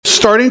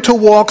starting to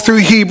walk through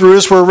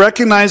Hebrews, we're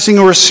recognizing,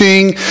 we're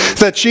seeing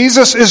that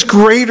Jesus is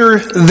greater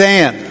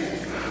than.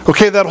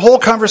 Okay, that whole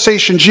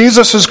conversation,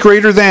 Jesus is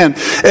greater than.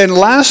 And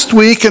last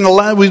week,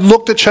 we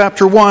looked at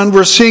chapter 1,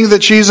 we're seeing that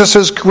Jesus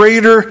is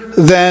greater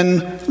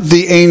than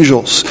the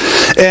angels.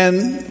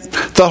 And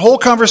the whole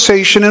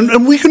conversation,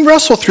 and we can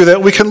wrestle through that,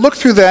 we can look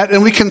through that,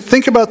 and we can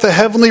think about the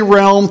heavenly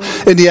realm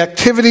and the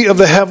activity of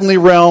the heavenly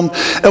realm,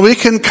 and we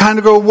can kind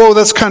of go, whoa,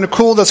 that's kind of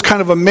cool, that's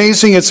kind of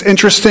amazing, it's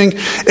interesting,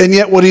 and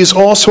yet what he's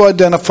also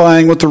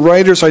identifying, what the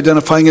writer's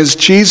identifying, is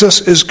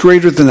Jesus is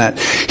greater than that.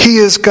 He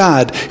is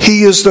God.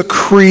 He is the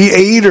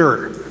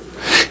creator.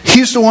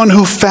 He's the one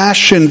who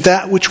fashioned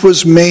that which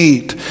was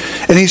made.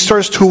 And he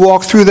starts to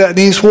walk through that. And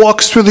he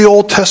walks through the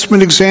Old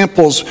Testament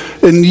examples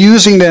and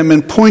using them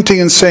and pointing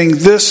and saying,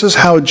 this is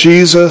how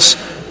Jesus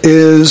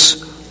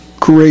is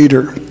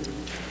greater.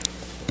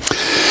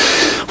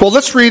 Well,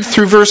 let's read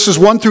through verses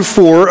 1 through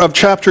 4 of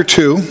chapter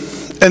 2.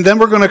 And then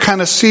we're going to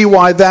kind of see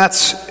why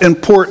that's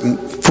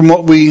important from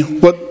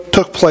what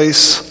took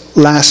place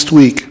last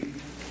week.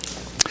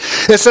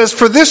 It says,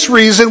 for this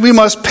reason we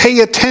must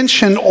pay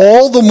attention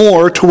all the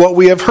more to what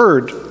we have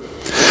heard,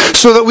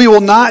 so that we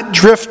will not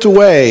drift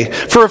away.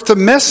 For if the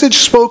message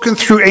spoken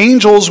through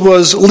angels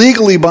was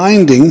legally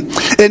binding,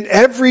 and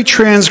every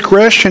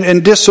transgression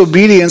and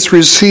disobedience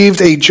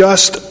received a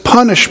just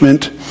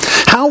punishment,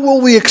 how will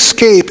we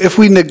escape if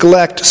we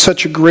neglect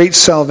such a great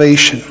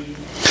salvation?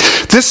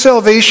 This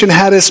salvation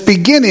had its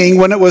beginning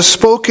when it was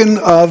spoken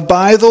of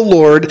by the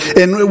Lord,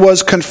 and it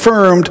was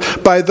confirmed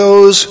by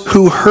those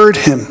who heard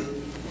him.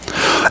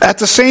 At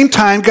the same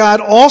time,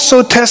 God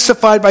also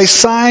testified by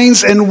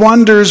signs and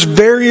wonders,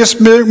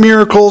 various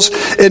miracles,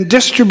 and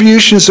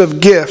distributions of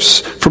gifts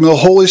from the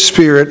Holy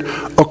Spirit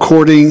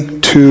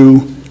according to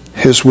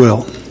his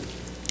will.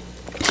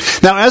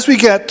 Now, as we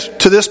get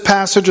to this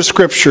passage of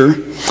Scripture,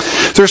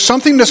 there's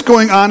something that's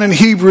going on in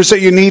Hebrews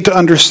that you need to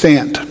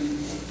understand.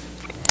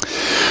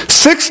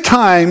 6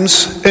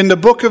 times in the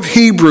book of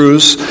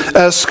Hebrews,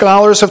 as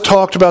scholars have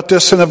talked about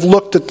this and have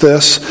looked at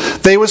this,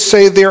 they would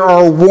say there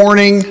are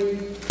warning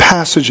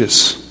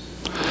passages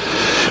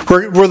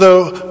where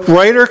the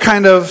writer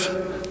kind of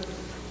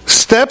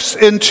steps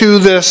into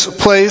this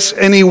place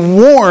and he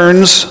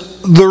warns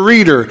the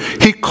reader.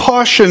 He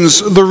cautions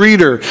the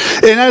reader.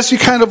 And as you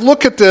kind of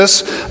look at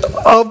this,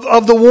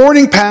 of the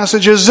warning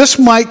passages, this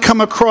might come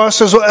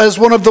across as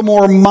one of the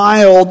more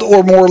mild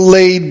or more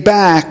laid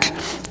back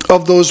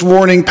of those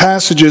warning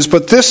passages.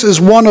 But this is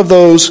one of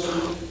those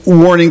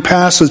warning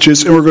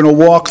passages, and we're going to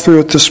walk through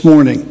it this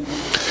morning.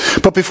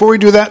 But before we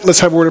do that,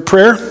 let's have a word of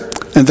prayer,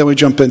 and then we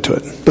jump into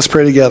it. Let's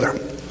pray together.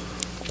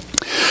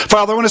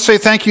 Father, I want to say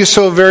thank you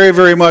so very,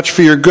 very much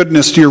for your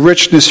goodness, your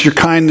richness, your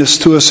kindness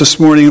to us this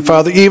morning. And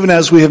Father, even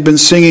as we have been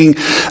singing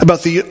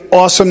about the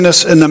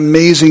awesomeness and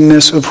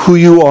amazingness of who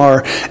you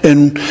are,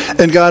 and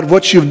God,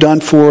 what you've done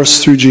for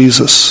us through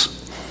Jesus.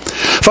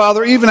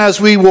 Father, even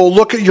as we will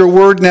look at your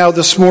word now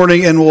this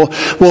morning, and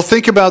we'll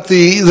think about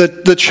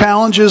the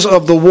challenges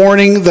of the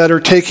warning that are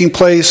taking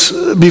place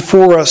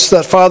before us,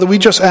 that Father, we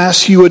just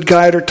ask you would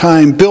guide our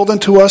time. Build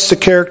into us the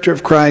character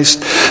of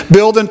Christ.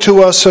 Build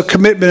into us a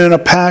commitment and a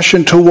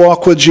passion to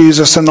walk with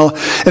Jesus and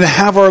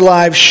have our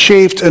lives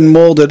shaped and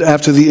molded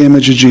after the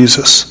image of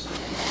Jesus.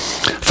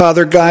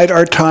 Father, guide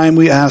our time,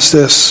 we ask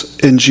this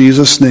in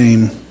Jesus'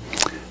 name.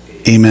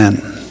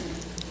 Amen.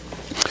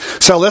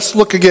 So let's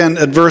look again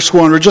at verse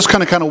 1. We're just going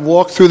to kind of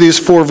walk through these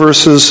 4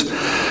 verses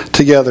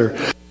together.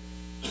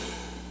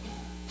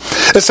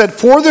 It said,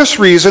 for this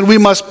reason we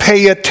must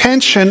pay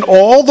attention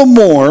all the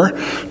more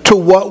to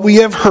what we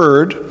have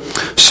heard,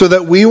 so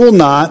that we will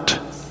not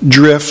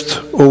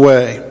drift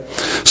away.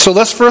 So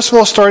let's first of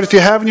all start. If you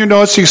have in your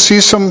notes, you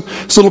see some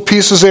little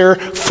pieces there.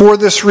 For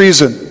this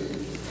reason.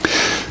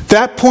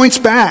 That points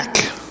back.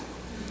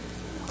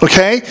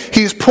 Okay?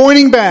 He's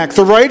pointing back.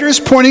 The writer is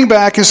pointing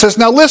back and says,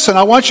 now listen,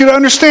 I want you to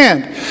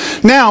understand.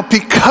 Now,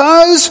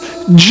 because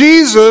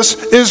Jesus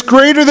is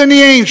greater than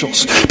the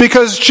angels,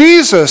 because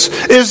Jesus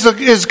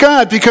is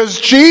God, because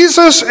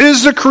Jesus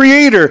is the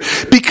creator,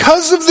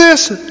 because of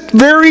this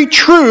very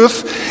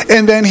truth,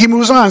 and then he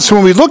moves on. So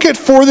when we look at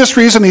for this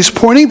reason, he's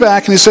pointing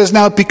back and he says,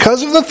 now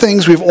because of the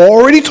things we've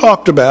already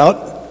talked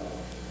about,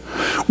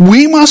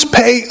 we must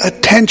pay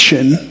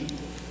attention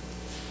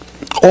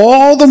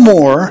all the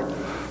more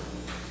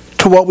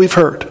to what we've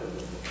heard.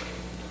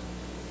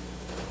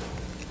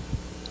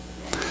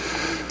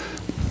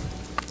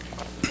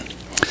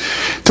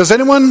 Does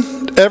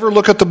anyone ever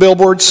look at the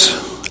billboards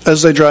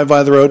as they drive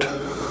by the road?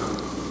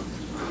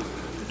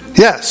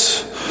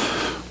 Yes.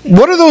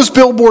 What are those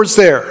billboards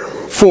there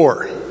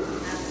for?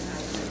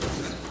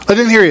 I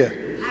didn't hear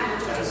you.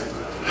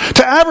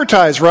 To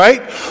advertise,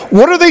 right?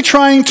 What are they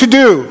trying to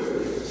do?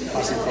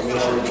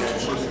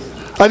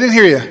 I didn't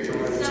hear you.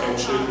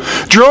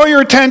 Draw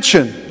your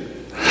attention.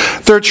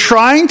 They're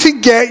trying to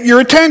get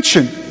your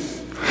attention.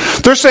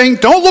 They're saying,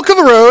 don't look at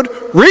the road,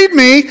 read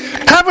me,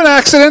 have an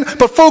accident,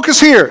 but focus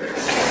here.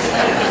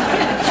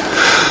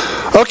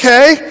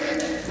 Okay?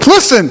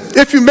 Listen,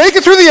 if you make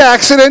it through the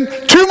accident,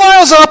 2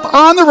 miles up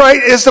on the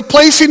right is the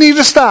place you need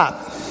to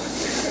stop.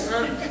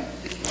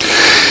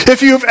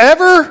 If you've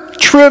ever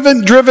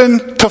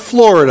driven to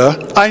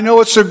Florida, I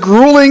know it's a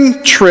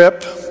grueling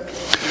trip,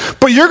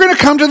 but you're going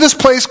to come to this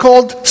place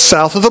called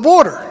South of the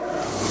Border.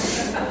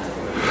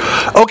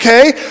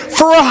 Okay?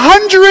 For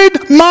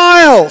 100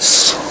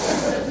 miles,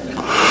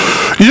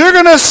 you're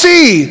going to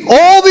see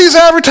all these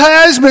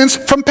advertisements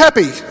from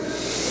Pepe.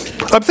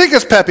 I think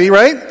it's Pepe,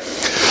 right?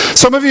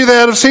 Some of you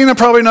that have seen it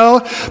probably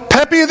know.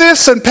 Pepe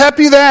this and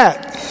Pepe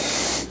that.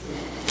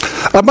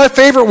 My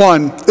favorite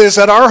one is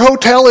that our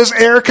hotel is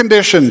air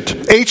conditioned,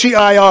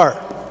 HEIR.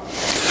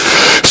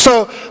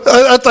 So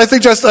I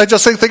think I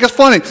just think it's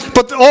funny.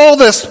 But all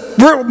this,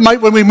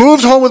 when we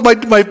moved home with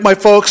my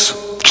folks,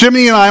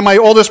 Jimmy and I, my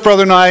oldest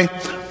brother and I,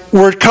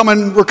 we're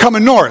coming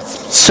north.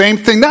 Same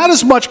thing, not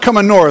as much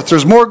coming north.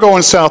 There's more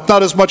going south,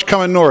 not as much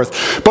coming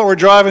north. But we're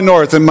driving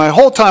north. And my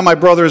whole time my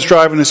brother is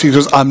driving this, he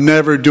goes, I'm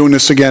never doing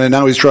this again. And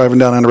now he's driving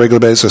down on a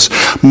regular basis.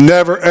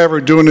 Never, ever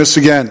doing this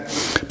again.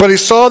 But he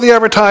saw the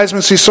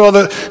advertisements, he saw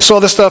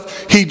the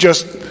stuff. He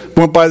just,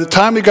 by the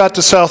time we got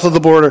to South of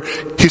the Border,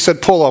 he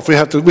said, pull off. We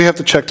have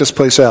to check this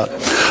place out.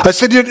 I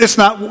said, it's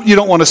not, you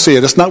don't want to see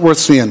it. It's not worth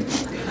seeing.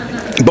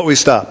 But we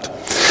stopped.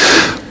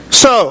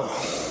 So,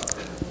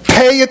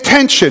 pay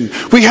attention.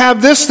 We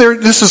have this there.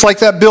 This is like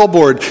that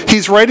billboard.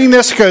 He's writing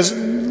this because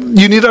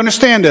you need to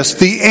understand this.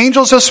 The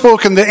angels have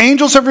spoken. The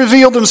angels have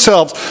revealed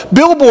themselves.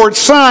 Billboard,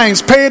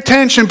 signs, pay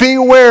attention, be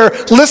aware,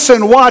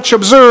 listen, watch,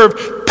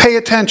 observe, pay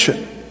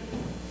attention.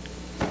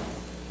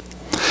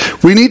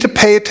 We need to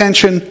pay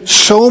attention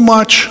so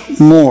much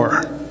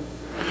more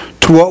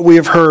to what we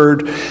have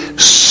heard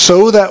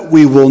so that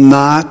we will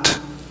not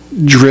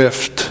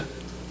drift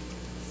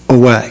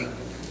away.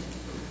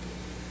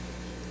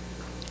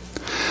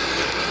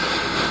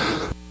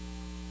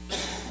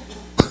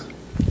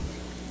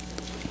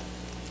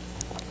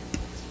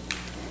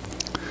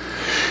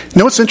 You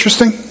know what's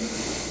interesting?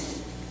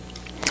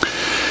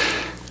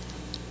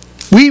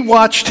 We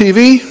watch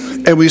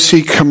TV and we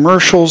see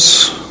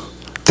commercials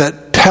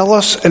that tell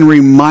us and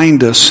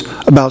remind us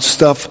about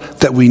stuff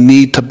that we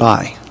need to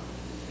buy.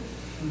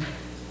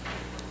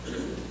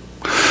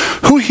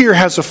 Who here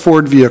has a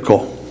Ford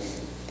vehicle?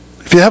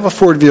 If you have a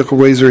Ford vehicle,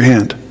 raise your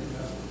hand.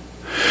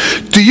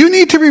 Do you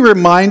need to be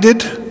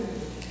reminded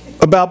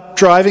about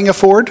driving a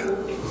Ford?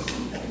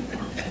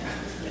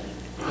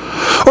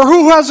 Or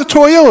who has a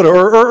Toyota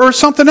or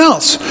something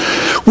else?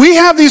 We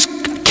have these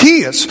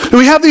Kias.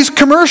 We have these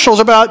commercials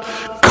about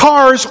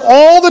cars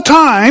all the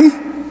time.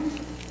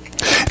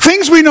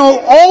 Things we know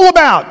all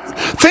about.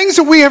 Things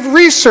that we have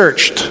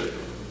researched.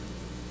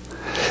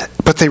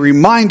 But they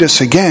remind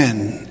us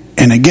again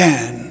and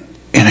again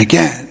and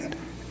again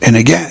and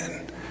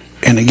again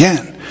and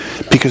again.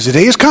 Because the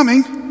day is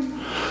coming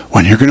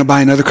when you're going to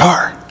buy another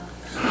car.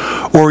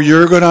 Or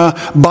you're going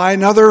to buy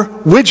another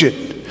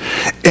widget.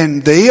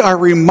 And they are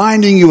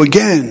reminding you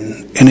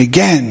again and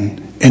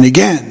again and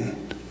again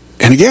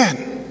and again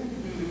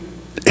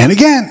and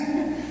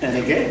again and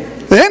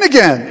again and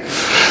again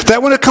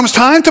that when it comes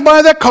time to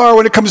buy that car,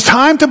 when it comes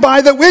time to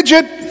buy that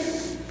widget,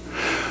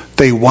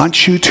 they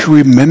want you to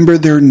remember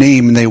their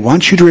name, and they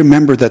want you to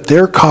remember that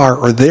their car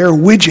or their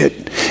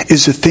widget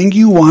is the thing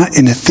you want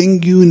and the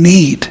thing you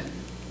need.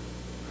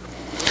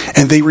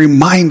 And they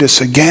remind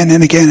us again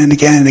and again and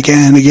again and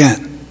again and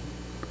again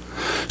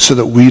so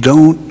that we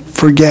don't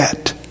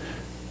forget,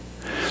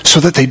 so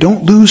that they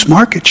don't lose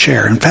market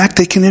share. In fact,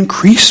 they can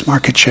increase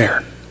market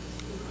share.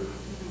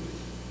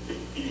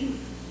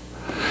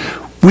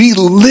 We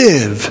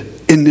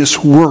live in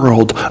this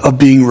world of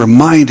being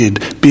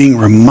reminded, being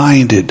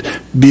reminded,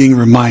 being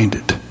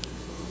reminded.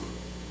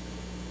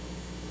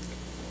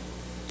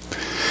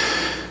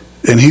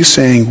 And he's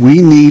saying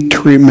we need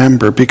to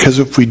remember, because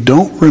if we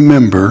don't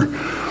remember,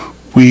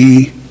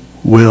 we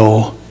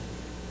will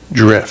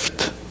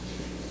drift.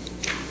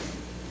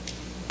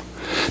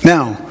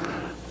 Now,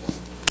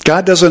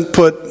 God doesn't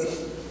put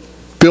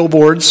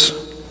billboards,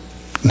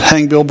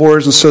 hang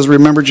billboards and says,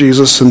 remember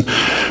Jesus. And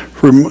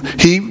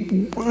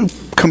he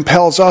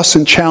compels us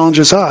and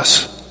challenges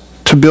us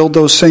to build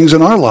those things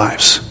in our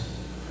lives.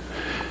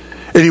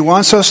 And he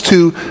wants us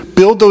to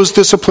build those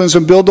disciplines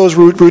and build those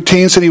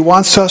routines, and he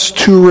wants us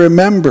to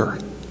remember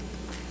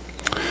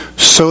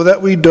so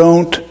that we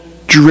don't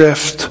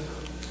drift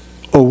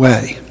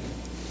away.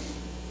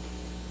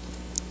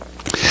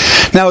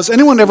 Now, has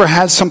anyone ever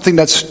had something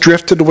that's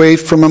drifted away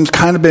from them,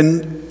 kind of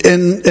been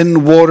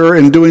in water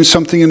and doing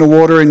something in the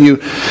water, and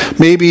you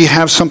maybe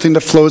have something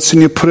that floats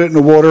and you put it in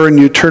the water and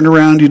you turn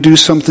around, you do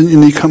something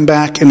and you come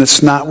back and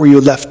it's not where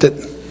you left it?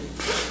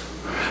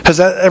 Has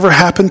that ever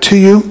happened to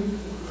you?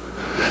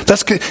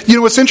 That's good. You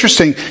know what's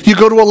interesting? You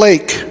go to a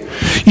lake.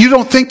 You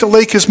don't think the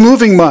lake is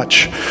moving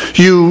much.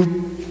 You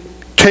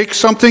take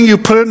something, you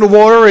put it in the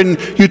water, and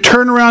you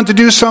turn around to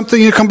do something,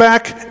 you come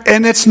back,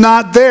 and it's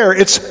not there.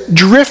 It's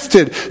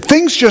drifted.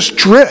 Things just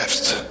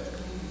drift.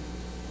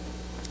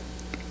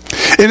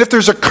 And if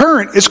there's a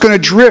current, it's going to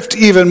drift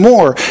even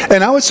more.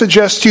 And I would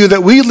suggest to you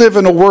that we live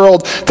in a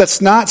world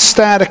that's not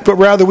static, but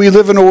rather we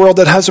live in a world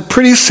that has a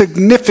pretty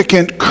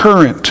significant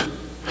current.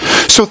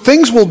 So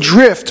things will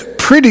drift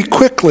pretty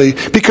quickly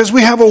because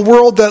we have a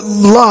world that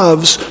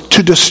loves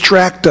to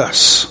distract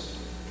us.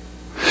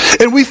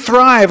 And we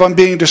thrive on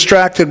being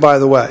distracted, by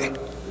the way.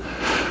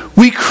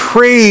 We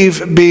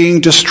crave being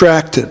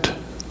distracted.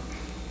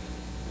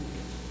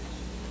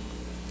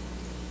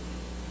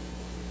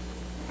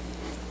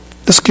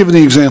 Let's give an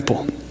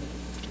example.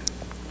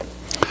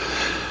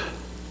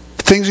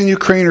 Things in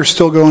Ukraine are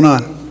still going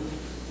on.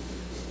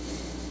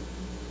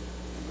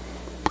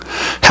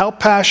 How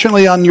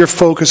passionately on your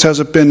focus has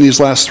it been these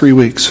last 3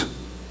 weeks?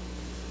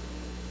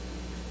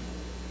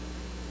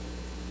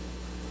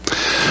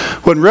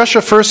 When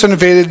Russia first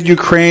invaded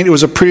Ukraine, it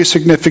was a pretty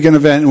significant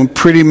event, a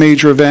pretty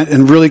major event,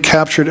 and really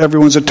captured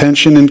everyone's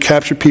attention and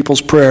captured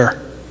people's prayer.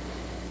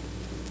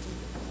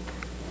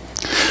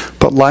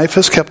 But life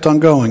has kept on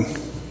going.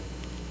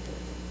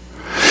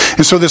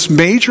 And so this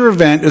major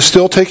event is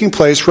still taking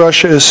place.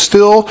 Russia is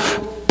still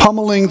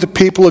pummeling the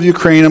people of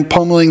Ukraine and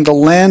pummeling the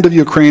land of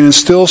Ukraine and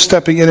still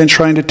stepping in and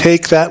trying to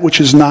take that which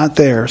is not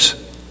theirs.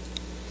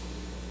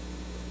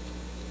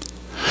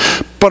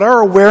 But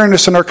our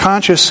awareness and our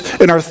conscious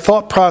and our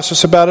thought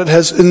process about it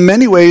has in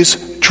many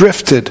ways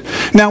drifted.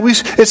 Now,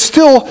 it's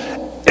still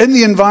in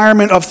the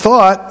environment of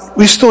thought.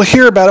 We still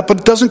hear about it,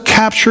 but it doesn't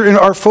capture in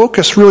our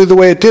focus really the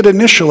way it did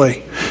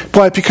initially.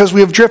 Why? Because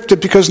we have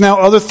drifted, because now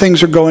other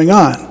things are going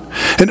on.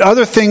 And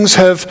other things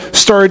have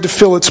started to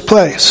fill its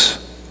place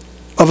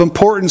of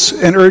importance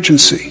and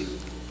urgency.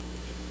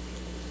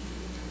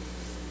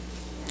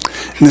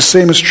 And the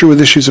same is true with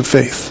issues of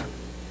faith.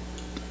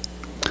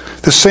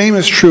 The same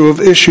is true of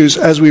issues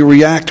as we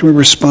react and we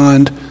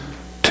respond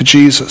to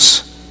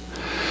Jesus.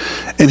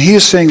 And he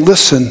is saying,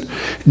 listen,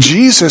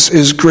 Jesus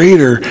is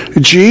greater.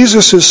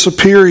 Jesus is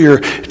superior.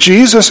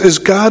 Jesus is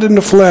God in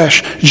the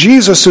flesh.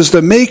 Jesus is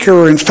the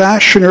maker and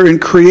fashioner and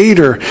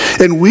creator.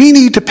 And we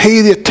need to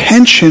pay the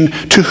attention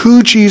to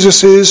who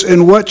Jesus is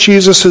and what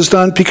Jesus has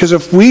done, because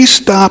if we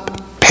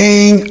stop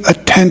paying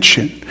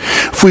attention,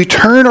 if we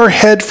turn our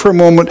head for a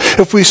moment,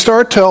 if we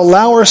start to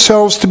allow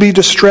ourselves to be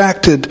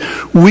distracted,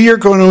 we are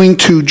going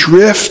to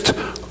drift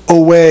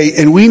away,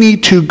 and we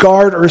need to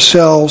guard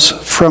ourselves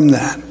from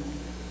that.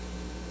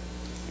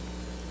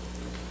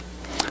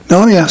 Now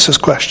let me ask this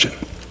question.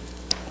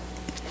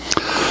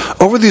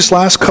 Over these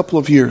last couple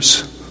of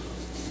years,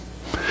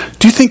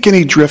 do you think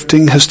any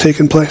drifting has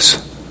taken place?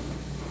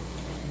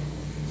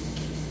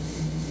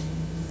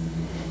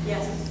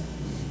 Yes.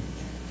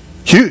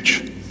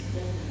 Huge.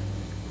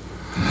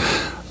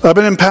 I've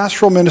been in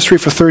pastoral ministry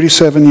for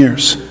 37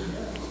 years.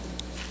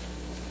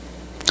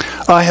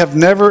 I have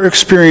never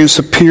experienced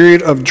a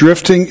period of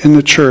drifting in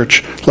the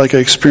church like I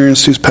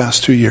experienced these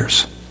past 2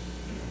 years.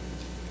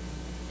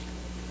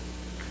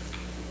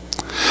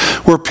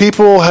 Where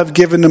people have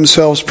given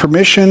themselves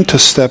permission to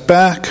step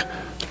back,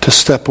 to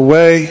step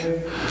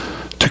away,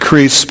 to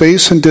create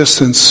space and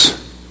distance.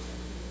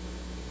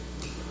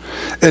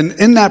 And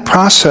in that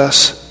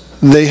process,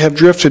 they have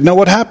drifted. Now,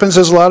 what happens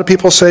is a lot of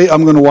people say,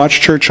 "I'm going to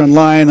watch church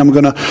online. I'm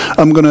going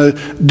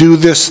to do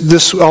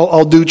this.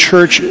 I'll do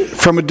church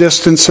from a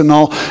distance, and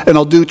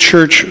I'll do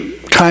church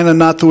kind of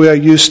not the way I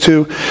used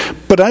to."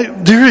 But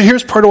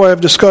here's part of what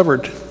I've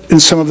discovered in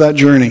some of that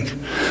journey.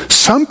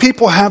 Some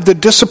people have the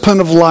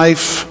discipline of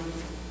life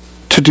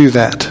to do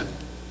that,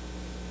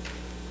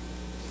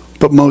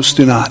 but most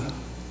do not.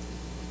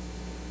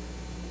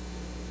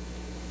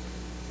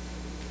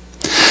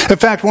 In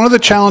fact, one of the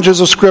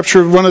challenges of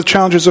Scripture, one of the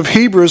challenges of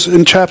Hebrews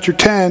in chapter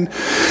 10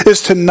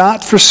 is to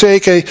not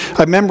forsake,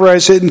 I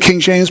memorized it in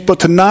King James, but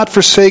to not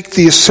forsake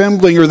the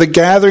assembling or the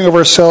gathering of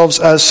ourselves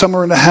as some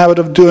are in the habit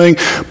of doing,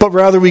 but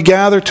rather we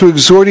gather to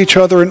exhort each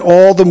other, and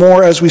all the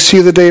more as we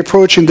see the day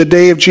approaching, the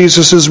day of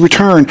Jesus'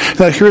 return.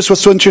 Now here's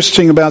what's so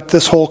interesting about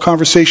this whole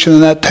conversation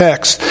in that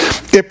text.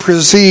 It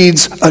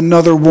precedes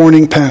another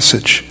warning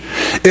passage.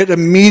 It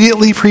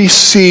immediately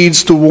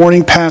precedes the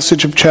warning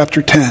passage of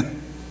chapter 10.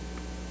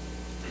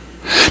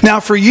 Now,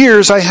 for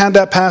years, I had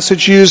that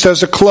passage used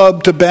as a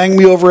club to bang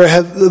me over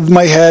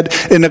my head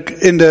and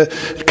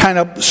to kind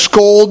of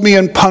scold me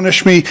and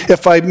punish me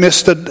if I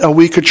missed a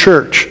week of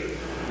church.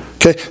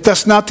 Okay,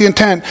 that's not the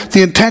intent.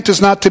 The intent is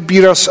not to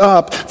beat us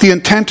up. The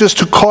intent is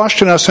to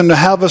caution us and to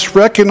have us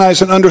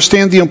recognize and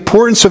understand the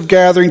importance of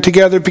gathering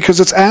together,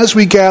 because it's as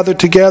we gather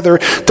together,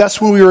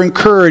 that's when we are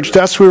encouraged,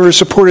 that's when we are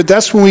supported,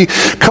 that's when we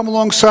come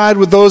alongside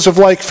with those of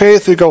like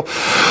faith who go,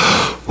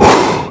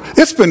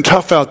 it's been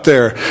tough out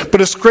there,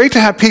 but it's great to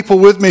have people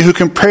with me who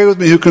can pray with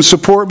me, who can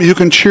support me, who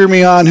can cheer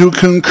me on, who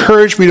can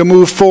encourage me to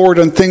move forward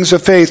on things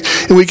of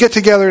faith. And we get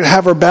together to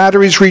have our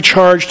batteries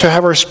recharged, to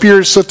have our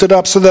spirits lifted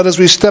up, so that as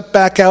we step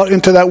back out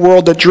into that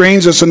world that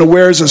drains us and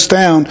wears us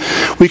down,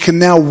 we can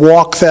now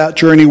walk that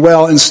journey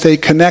well and stay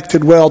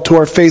connected well to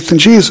our faith in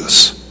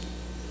Jesus.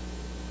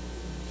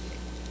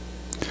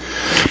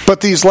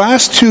 But these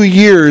last 2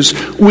 years,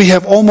 we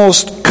have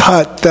almost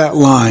cut that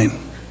line.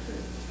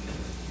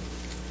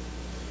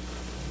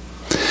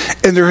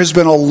 And there has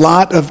been a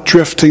lot of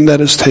drifting that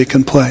has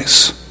taken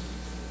place.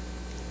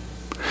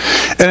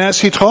 And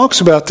as he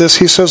talks about this,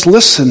 he says,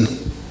 listen,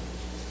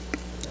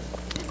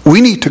 we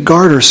need to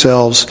guard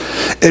ourselves,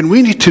 and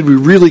we need to be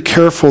really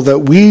careful that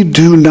we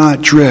do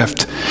not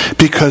drift,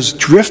 because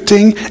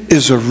drifting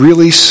is a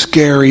really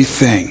scary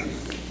thing.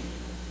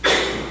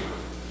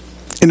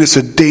 And it's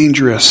a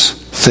dangerous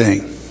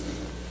thing.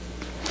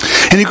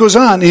 And he goes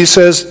on, and he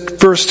says,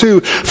 verse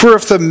 2, "For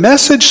if the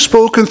message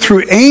spoken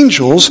through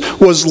angels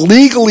was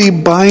legally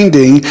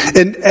binding,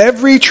 and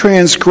every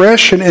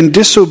transgression and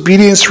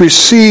disobedience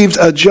received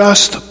a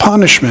just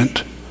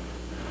punishment."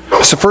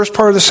 That's the first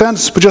part of the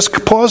sentence, but just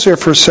pause there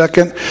for a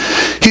second.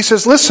 He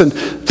says, listen,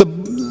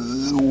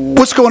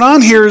 what's going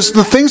on here is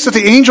the things that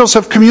the angels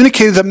have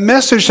communicated, the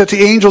message that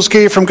the angels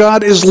gave from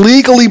God is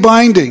legally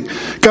binding.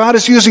 God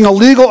is using a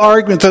legal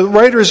argument. The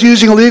writer is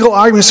using a legal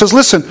argument. He says,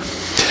 listen,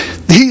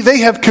 they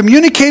have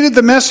communicated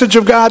the message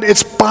of God.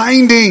 It's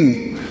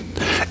binding.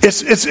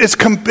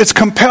 It's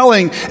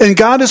compelling. And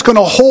God is going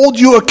to hold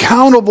you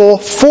accountable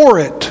for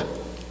it.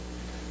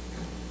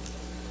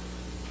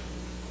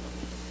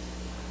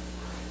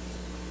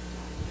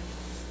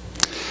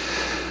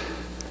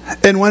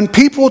 And when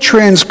people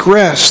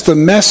transgress the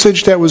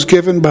message that was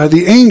given by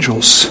the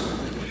angels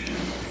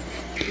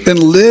and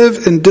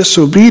live in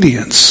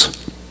disobedience,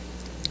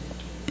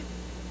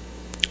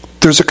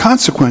 there's a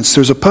consequence,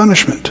 there's a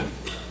punishment.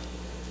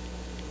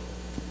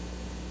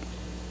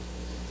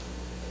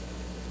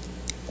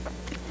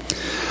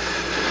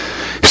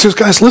 He says,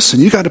 guys, listen,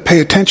 you got to pay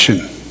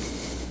attention.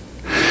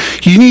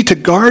 You need to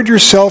guard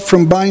yourself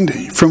from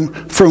binding, from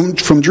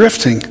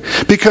drifting,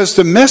 because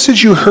the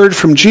message you heard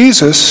from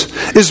Jesus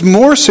is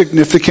more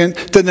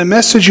significant than the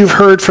message you've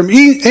heard from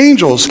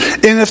angels.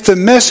 And if the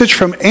message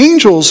from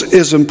angels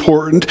is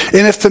important,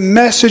 and if the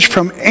message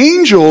from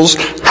angels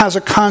has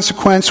a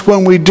consequence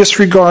when we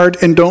disregard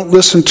and don't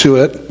listen to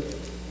it,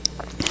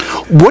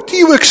 what do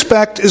you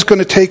expect is going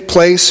to take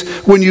place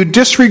when you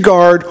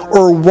disregard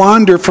or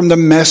wander from the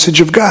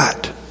message of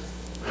God?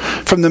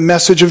 From the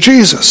message of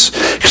Jesus.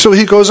 So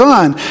he goes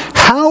on,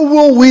 how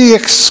will we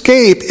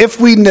escape if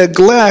we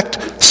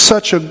neglect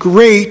such a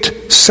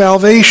great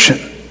salvation?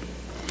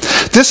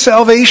 This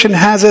salvation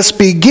has its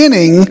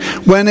beginning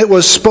when it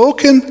was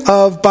spoken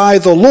of by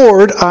the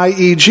Lord,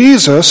 i.e.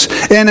 Jesus,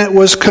 and it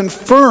was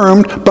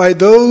confirmed by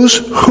those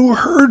who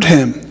heard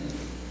him.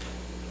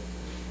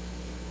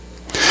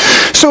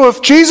 So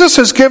if Jesus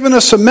has given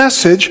us a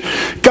message,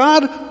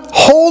 God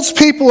holds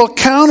people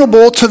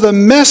accountable to the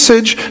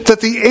message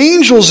that the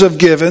angels have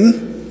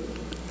given.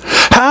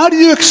 How do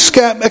you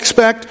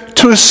expect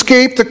to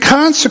escape the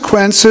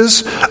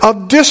consequences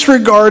of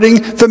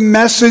disregarding the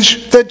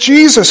message that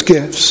Jesus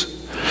gives?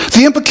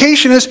 The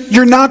implication is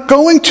you're not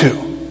going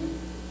to.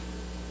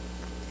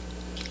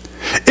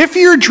 If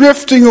you're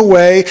drifting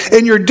away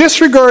and you're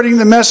disregarding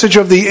the message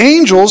of the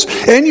angels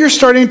and you're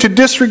starting to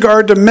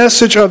disregard the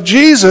message of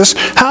Jesus,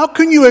 how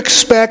can you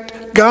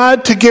expect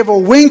God to give a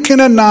wink and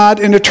a nod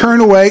and to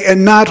turn away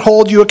and not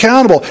hold you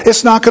accountable?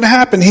 It's not going to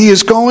happen. He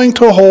is going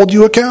to hold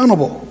you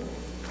accountable.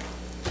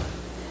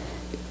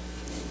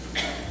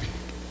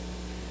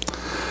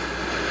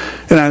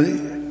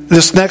 And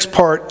this next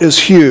part is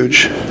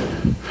huge.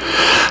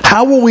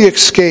 How will we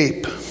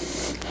escape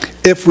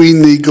if we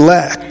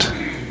neglect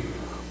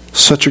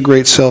such a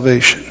great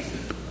salvation?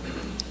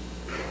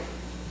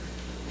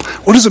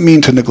 What does it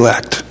mean to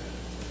neglect?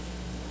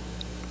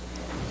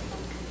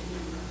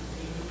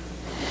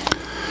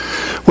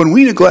 When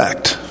we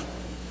neglect,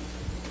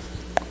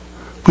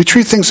 we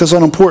treat things as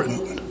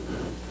unimportant.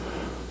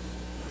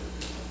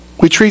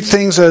 We treat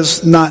things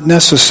as not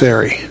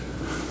necessary.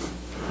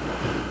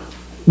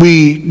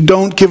 We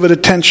don't give it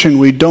attention.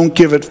 We don't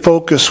give it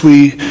focus.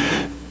 We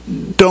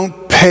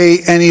don't pay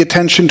any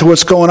attention to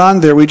what's going on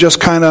there. We just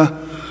kind of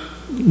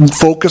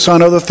focus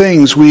on other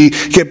things. We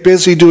get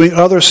busy doing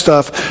other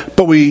stuff,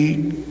 but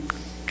we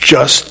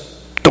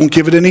just don't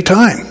give it any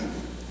time.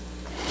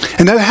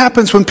 And that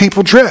happens when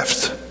people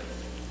drift.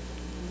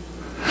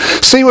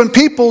 See, when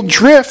people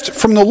drift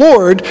from the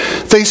Lord,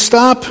 they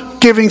stop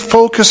giving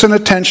focus and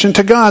attention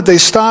to God. They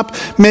stop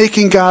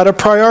making God a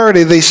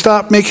priority. They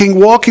stop making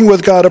walking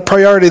with God a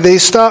priority. They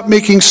stop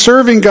making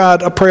serving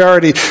God a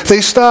priority.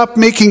 They stop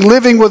making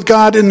living with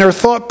God in their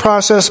thought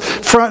process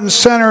front and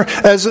center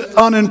as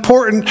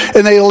unimportant,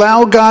 and they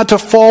allow God to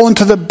fall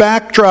into the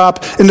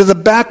backdrop, into the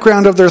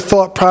background of their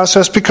thought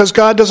process, because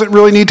God doesn't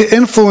really need to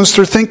influence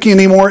their thinking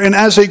anymore. And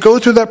as they go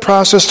through that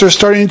process, they're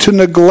starting to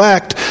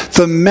neglect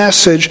the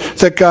message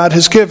that God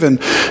has given.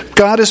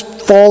 God is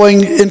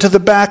falling into the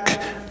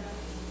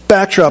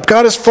backdrop.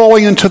 God is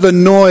falling into the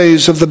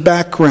noise of the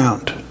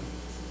background.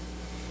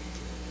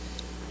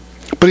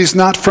 But he's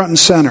not front and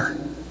center.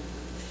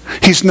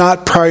 He's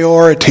not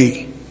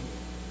priority.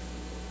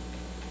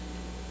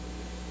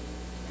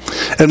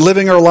 And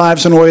living our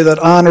lives in a way that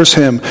honors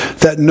him,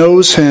 that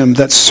knows him,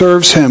 that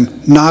serves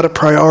him, not a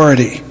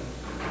priority.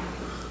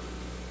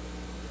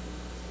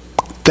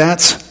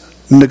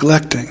 That's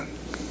neglecting.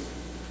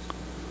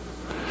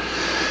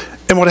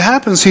 And what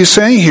happens, he's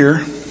saying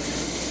here,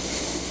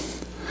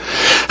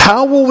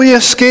 how will we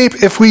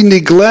escape if we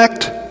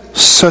neglect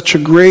such a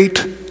great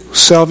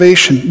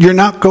salvation? You're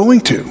not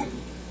going to.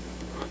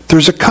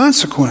 There's a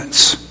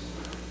consequence.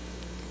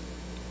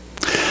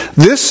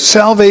 This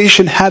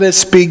salvation had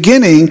its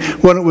beginning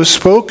when it was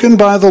spoken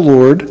by the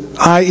Lord,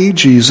 i.e.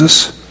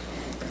 Jesus,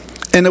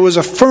 and it was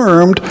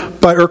affirmed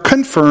by or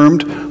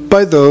confirmed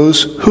by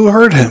those who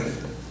heard him.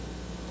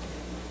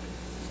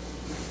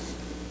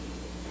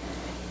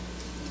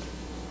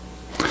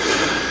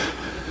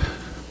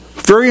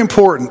 Very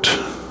important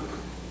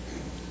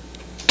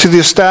to the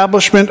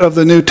establishment of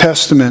the New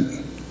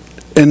Testament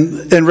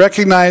and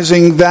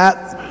recognizing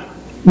that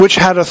which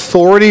had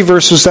authority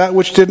versus that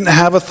which didn't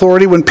have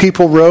authority when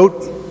people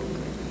wrote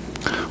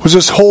was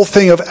this whole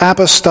thing of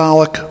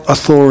apostolic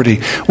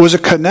authority. Was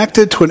it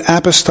connected to an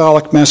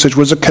apostolic message?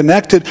 Was it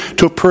connected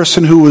to a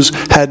person who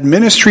had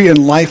ministry and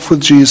life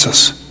with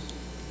Jesus?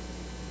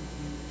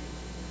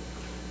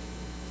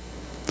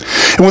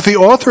 And with the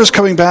author is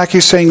coming back,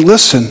 he's saying,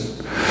 listen,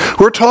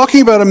 we're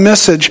talking about a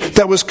message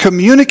that was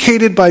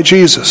communicated by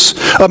Jesus,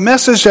 a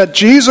message that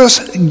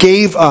Jesus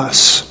gave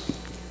us.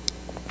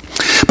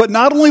 But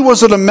not only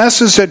was it a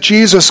message that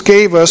Jesus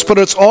gave us, but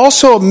it's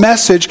also a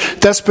message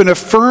that's been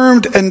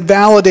affirmed and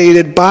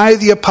validated by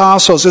the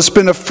apostles. It's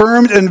been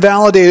affirmed and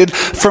validated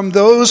from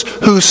those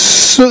who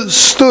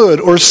stood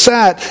or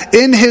sat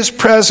in his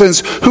presence,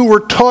 who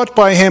were taught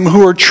by him,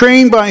 who were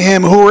trained by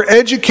him, who were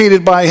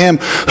educated by him,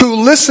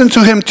 who listened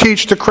to him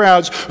teach the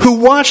crowds, who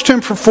watched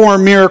him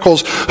perform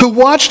miracles, who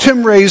watched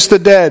him raise the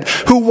dead,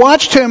 who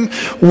watched him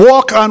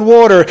walk on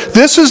water.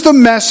 This is the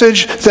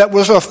message that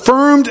was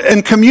affirmed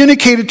and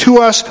communicated to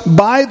us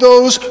by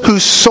those who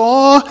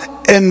saw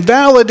and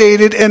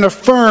validated and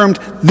affirmed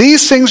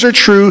these things are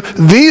true,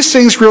 these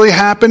things really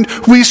happened,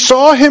 we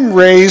saw him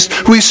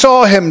raised, we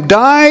saw him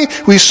die,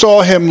 we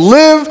saw him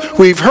live,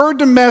 we've heard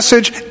the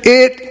message,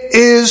 it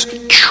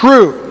is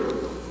true.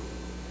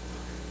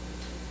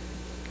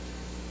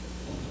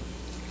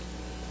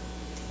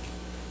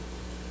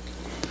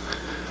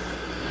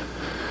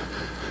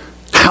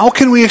 How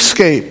can we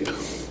escape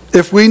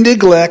if we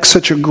neglect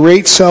such a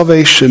great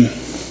salvation?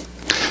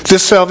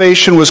 This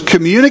salvation was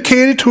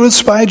communicated to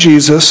us by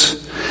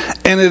Jesus,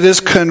 and it is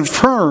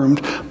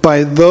confirmed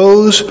by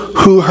those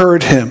who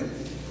heard him.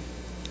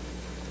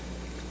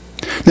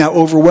 Now,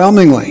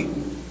 overwhelmingly,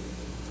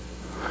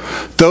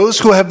 those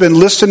who have been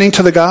listening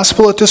to the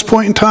gospel at this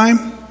point in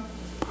time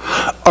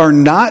are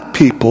not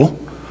people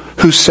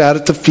who sat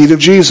at the feet of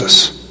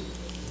Jesus.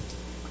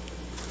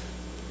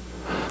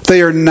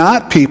 They are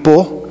not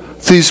people,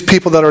 these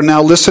people that are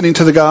now listening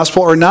to the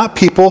gospel are not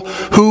people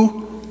who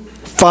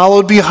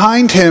followed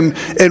behind him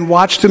and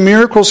watched the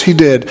miracles he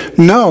did.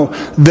 No,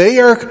 they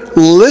are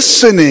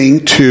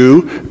listening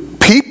to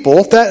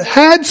people that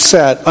had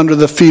sat under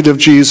the feet of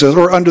Jesus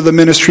or under the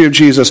ministry of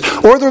Jesus.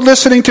 Or they're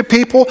listening to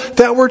people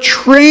that were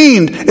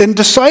trained and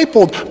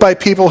discipled by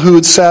people who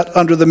had sat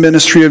under the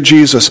ministry of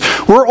Jesus.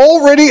 We're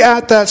already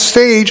at that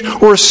stage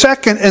where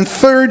second and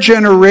third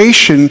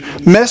generation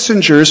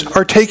messengers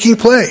are taking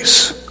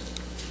place.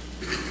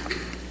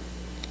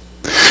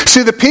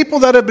 See, the people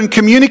that have been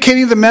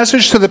communicating the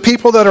message to the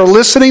people that are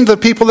listening, the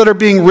people that are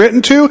being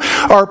written to,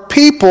 are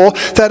people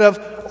that have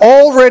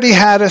already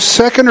had a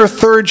second or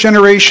third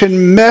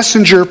generation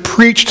messenger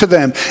preach to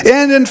them.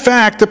 And in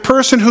fact, the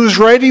person who's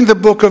writing the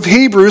book of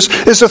Hebrews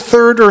is a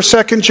third or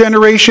second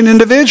generation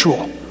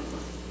individual.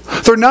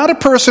 They're not a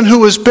person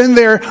who has been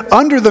there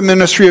under the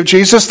ministry of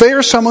Jesus. They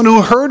are someone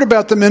who heard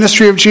about the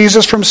ministry of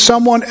Jesus from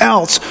someone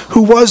else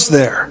who was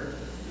there.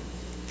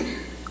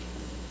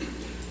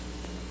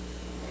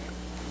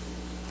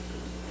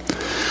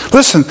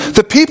 Listen,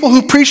 the people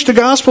who preach the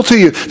gospel to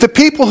you, the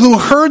people who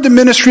heard the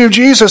ministry of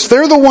Jesus,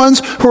 they're the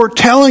ones who are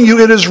telling you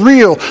it is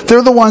real.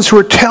 They're the ones who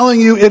are telling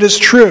you it is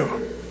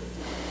true.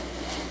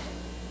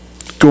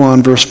 Go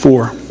on, verse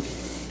 4.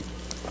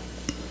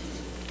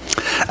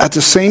 At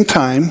the same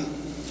time,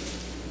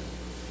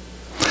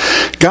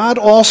 God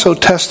also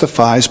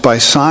testifies by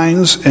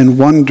signs and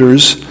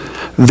wonders,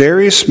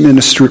 various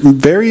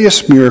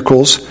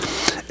miracles,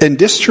 and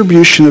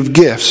distribution of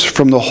gifts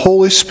from the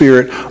Holy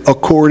Spirit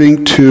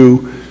according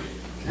to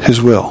his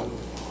will.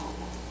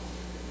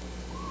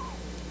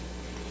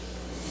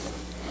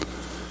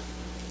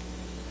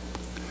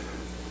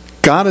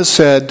 God has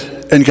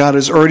said, and God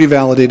has already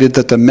validated,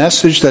 that the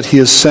message that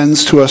he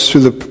sends to us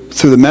through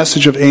the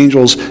message of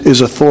angels is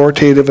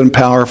authoritative and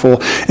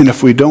powerful, and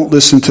if we don't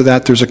listen to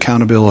that, there's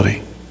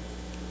accountability.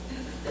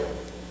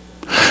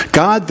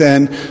 God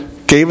then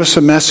gave us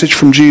a message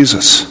from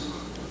Jesus.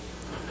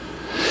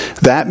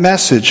 That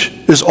message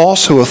is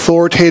also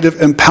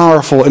authoritative and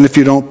powerful, and if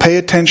you don't pay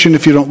attention,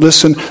 if you don't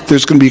listen,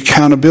 there's going to be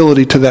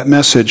accountability to that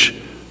message.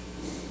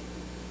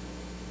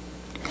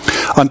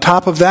 On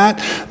top of that,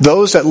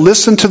 those that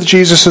listen to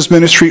Jesus'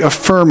 ministry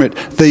affirm it.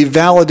 They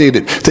validate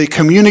it. They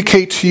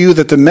communicate to you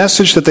that the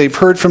message that they've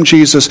heard from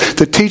Jesus,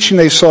 the teaching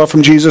they saw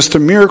from Jesus, the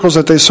miracles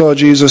that they saw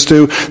Jesus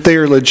do, they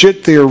are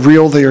legit, they are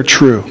real, they are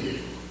true.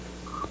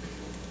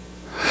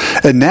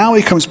 And now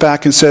he comes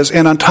back and says,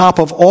 and on top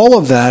of all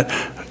of that,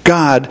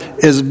 God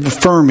is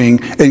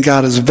affirming and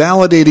God is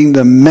validating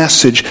the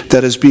message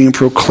that is being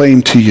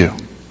proclaimed to you.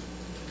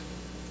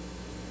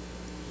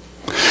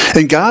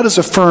 And God is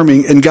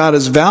affirming and God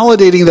is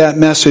validating that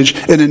message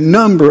in a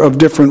number of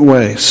different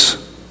ways.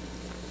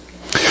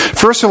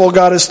 First of all,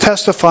 God is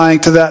testifying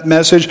to that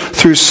message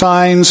through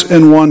signs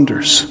and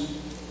wonders.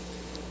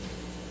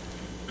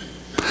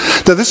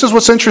 Now, this is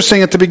what's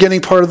interesting at the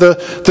beginning part of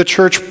the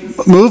church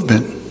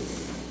movement.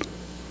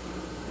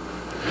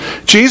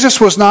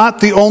 Jesus was not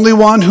the only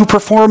one who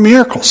performed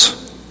miracles.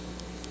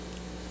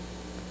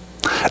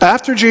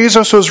 After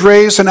Jesus was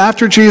raised and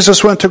after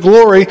Jesus went to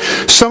glory,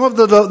 some of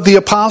the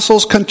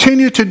apostles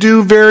continued to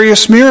do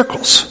various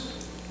miracles.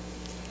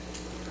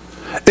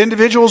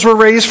 Individuals were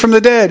raised from the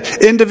dead.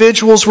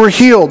 Individuals were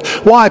healed.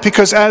 Why?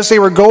 Because as they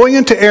were going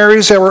into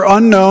areas that were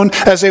unknown,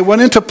 as they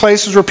went into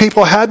places where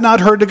people had not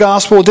heard the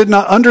gospel, did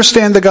not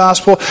understand the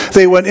gospel,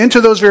 they went into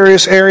those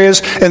various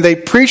areas and they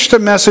preached the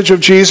message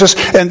of Jesus.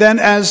 And then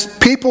as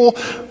people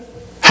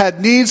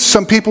had needs,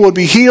 some people would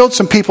be healed,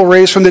 some people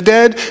raised from the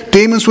dead,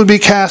 demons would be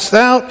cast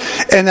out,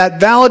 and that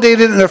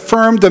validated and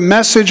affirmed the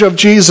message of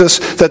Jesus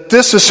that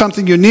this is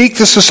something unique,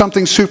 this is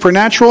something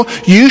supernatural.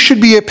 You should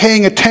be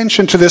paying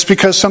attention to this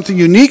because something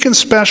unique and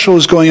special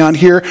is going on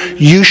here.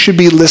 You should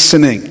be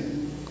listening.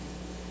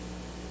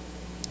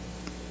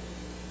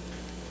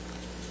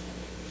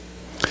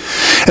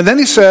 And then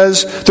he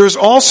says, there's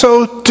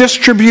also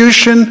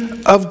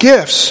distribution of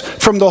gifts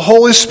from the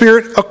Holy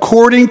Spirit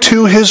according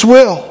to His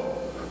will.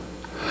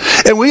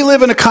 And we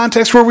live in a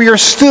context where we are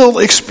still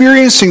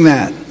experiencing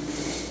that.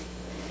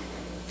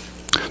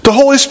 The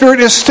Holy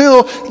Spirit is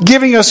still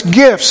giving us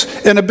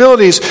gifts and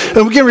abilities.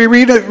 And again, we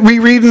read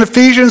in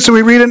Ephesians and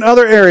we read in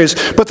other areas.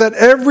 But that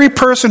every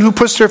person who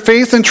puts their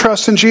faith and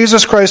trust in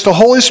Jesus Christ, the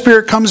Holy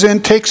Spirit comes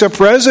in, takes up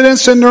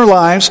residence in their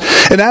lives.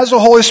 And as the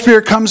Holy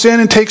Spirit comes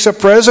in and takes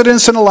up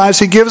residence in the lives,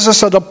 He gives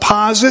us a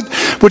deposit,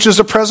 which is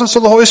the presence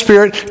of the Holy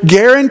Spirit,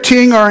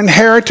 guaranteeing our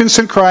inheritance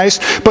in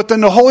Christ. But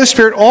then the Holy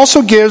Spirit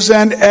also gives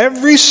then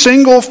every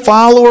single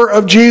follower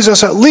of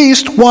Jesus at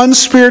least one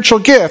spiritual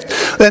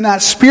gift. And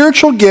that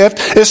spiritual gift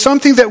is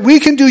something that we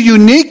can do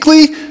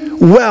uniquely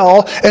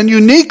well and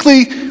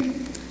uniquely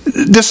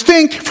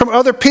distinct from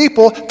other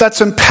people,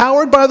 that's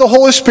empowered by the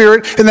Holy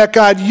Spirit and that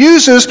God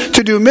uses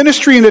to do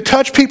ministry and to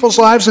touch people's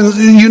lives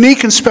in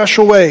unique and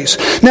special ways.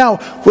 Now,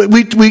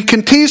 we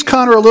can tease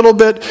Connor a little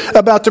bit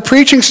about the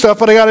preaching stuff,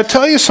 but I got to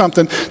tell you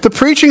something. The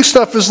preaching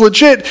stuff is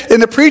legit,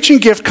 and the preaching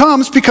gift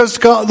comes because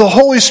the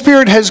Holy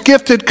Spirit has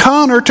gifted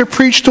Connor to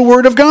preach the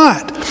Word of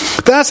God.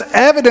 That's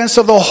evidence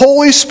of the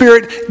Holy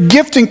Spirit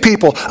gifting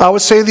people. I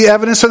would say the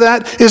evidence of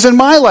that is in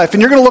my life,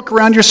 and you're going to look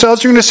around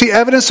yourselves, you're going to see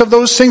evidence of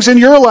those things in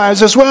your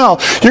lives as well.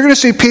 You're going to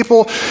see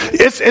people,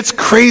 it's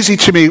crazy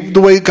to me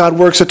the way God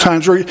works at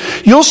times, where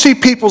you'll see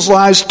people's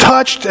lives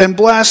touched and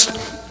blessed,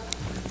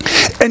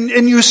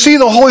 and you see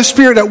the Holy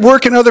Spirit at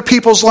work in other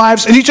people's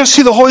lives, and you just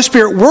see the Holy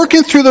Spirit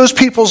working through those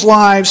people's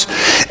lives,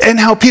 and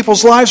how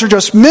people's lives are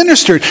just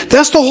ministered.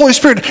 That's the Holy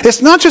Spirit.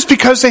 It's not just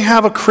because they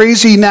have a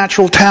crazy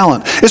natural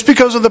talent. It's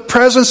because of the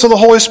presence of the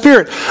Holy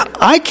Spirit.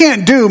 I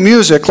can't do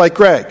music like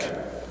Greg,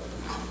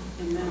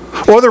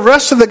 or the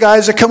rest of the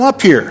guys that come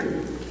up here.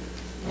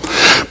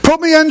 Put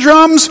me on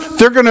drums,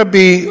 they're going to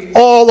be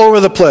all over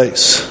the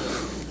place.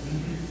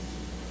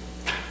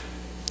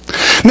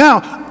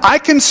 Now, I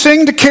can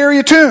sing to carry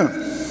a tune.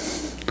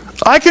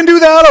 I can do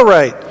that all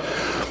right.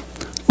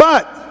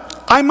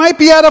 But I might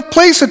be out of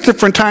place at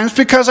different times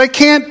because I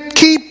can't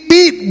keep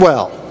beat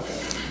well.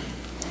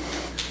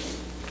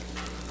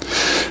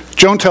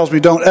 Joan tells me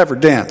don't ever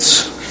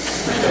dance.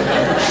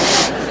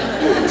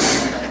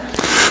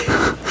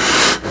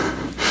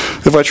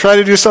 If I try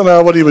to do something, I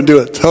wouldn't even do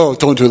it. Oh,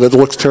 don't do that. It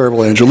looks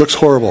terrible, Andrew. It looks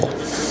horrible.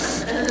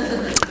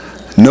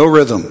 No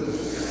rhythm.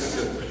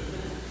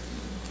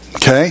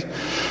 Okay?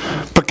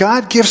 But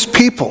God gives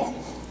people.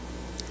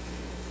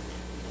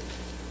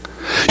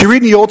 You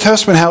read in the Old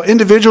Testament how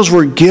individuals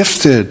were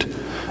gifted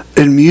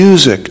in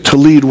music to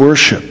lead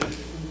worship.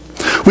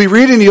 We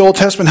read in the Old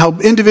Testament how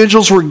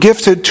individuals were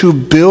gifted to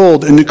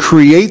build and to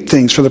create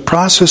things for the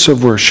process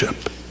of worship.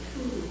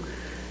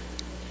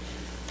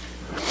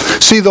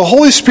 See, the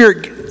Holy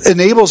Spirit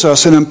enables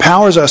us and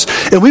empowers us,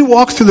 and we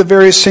walk through the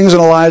various things in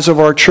the lives of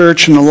our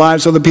church and the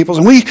lives of other people,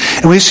 and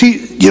we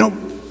see,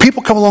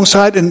 people come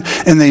alongside and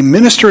they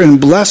minister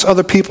and bless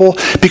other people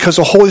because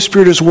the Holy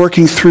Spirit is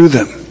working through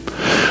them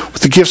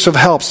with the gifts of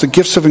helps, the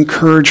gifts of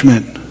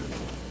encouragement,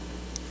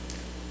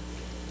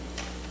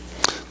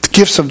 the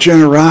gifts of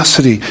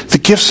generosity, the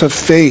gifts of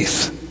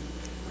faith.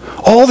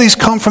 All these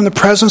come from the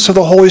presence of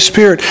the Holy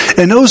Spirit.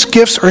 And those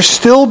gifts are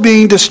still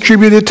being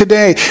distributed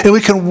today. And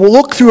we can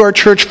look through our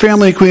church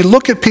family, we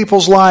look at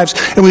people's lives,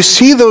 and we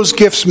see those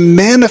gifts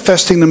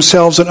manifesting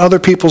themselves in other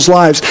people's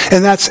lives.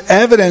 And that's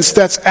evidence,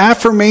 that's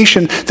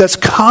affirmation, that's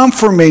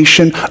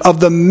confirmation of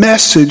the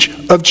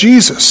message of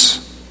Jesus.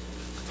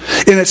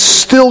 And it's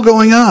still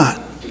going on.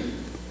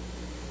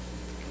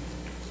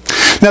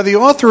 Now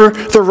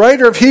the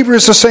writer of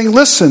Hebrews is saying,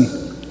 listen,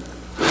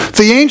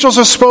 the angels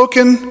have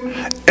spoken,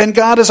 and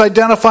God has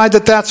identified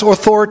that that's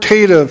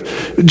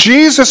authoritative.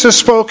 Jesus has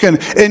spoken,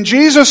 and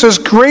Jesus is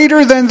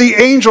greater than the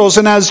angels.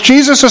 And as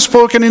Jesus has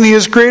spoken and he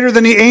is greater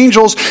than the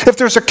angels, if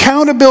there's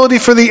accountability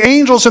for the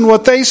angels and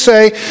what they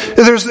say,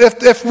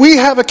 if we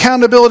have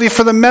accountability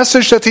for the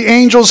message that the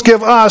angels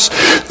give us,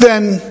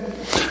 then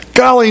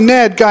golly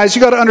Ned, guys,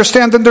 you got to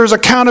understand that there's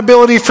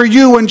accountability for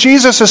you when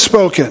Jesus has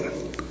spoken.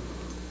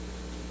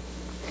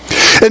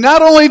 And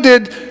not only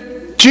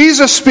did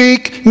Jesus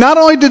speak, not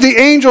only did the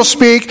angels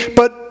speak,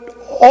 but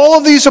all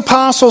of these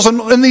apostles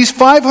and these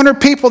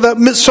 500 people that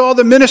saw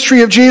the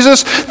ministry of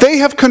Jesus, they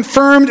have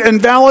confirmed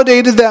and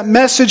validated that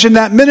message and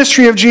that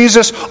ministry of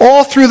Jesus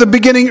all through the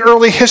beginning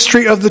early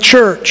history of the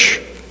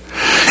church.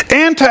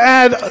 And to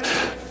add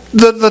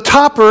the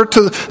topper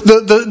to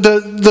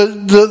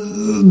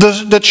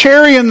the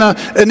cherry and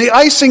the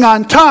icing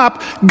on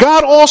top,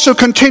 God also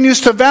continues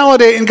to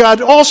validate and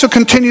God also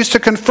continues to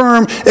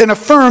confirm and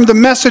affirm the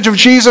message of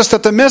Jesus,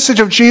 that the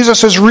message of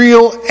Jesus is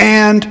real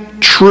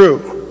and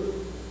true.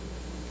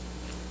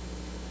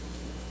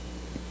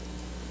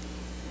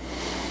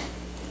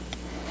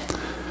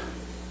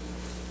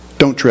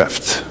 Don't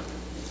drift.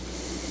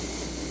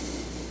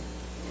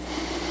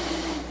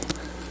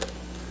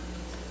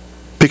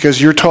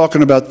 Because you're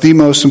talking about the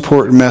most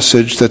important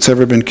message that's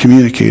ever been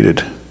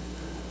communicated.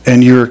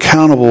 And you're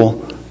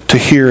accountable to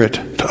hear it,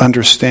 to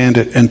understand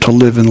it, and to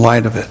live in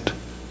light of it.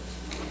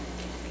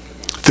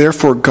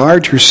 Therefore,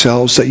 guard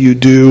yourselves that you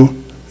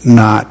do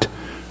not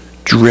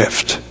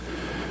drift.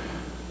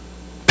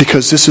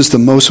 Because this is the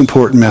most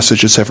important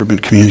message that's ever been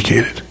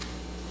communicated.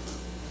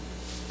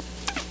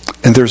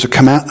 And there's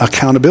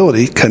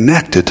accountability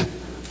connected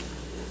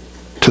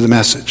to the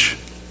message.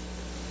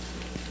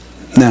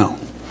 Now,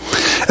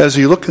 as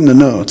you look in the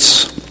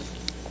notes,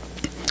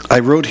 I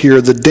wrote here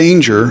the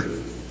danger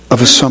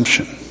of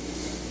assumption.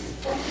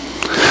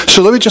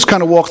 So let me just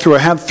kind of walk through. I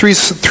have three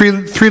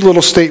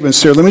little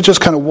statements there. Let me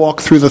just kind of walk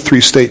through the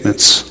three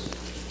statements.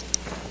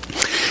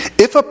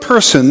 If a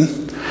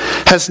person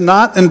has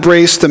not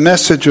embraced the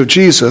message of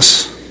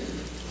Jesus,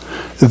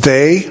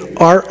 they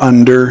are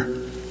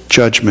under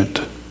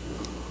judgment.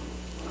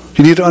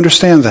 You need to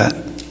understand that.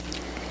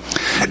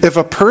 If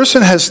a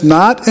person has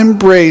not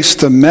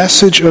embraced the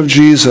message of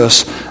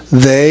Jesus,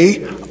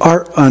 they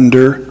are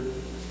under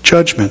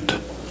judgment.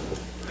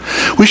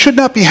 We should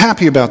not be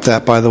happy about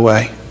that, by the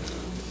way.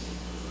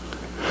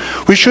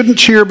 We shouldn't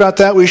cheer about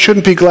that. We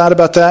shouldn't be glad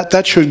about that.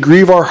 That should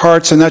grieve our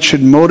hearts, and that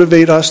should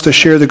motivate us to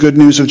share the good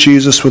news of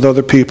Jesus with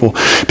other people.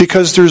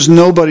 Because there's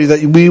nobody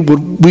that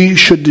we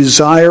should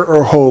desire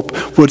or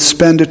hope would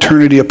spend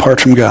eternity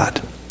apart from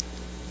God.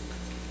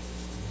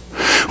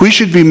 We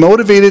should be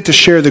motivated to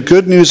share the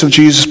good news of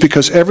Jesus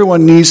because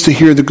everyone needs to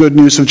hear the good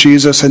news of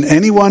Jesus, and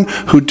anyone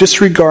who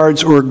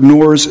disregards or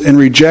ignores and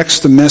rejects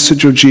the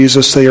message of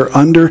Jesus, they are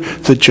under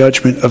the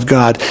judgment of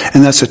God.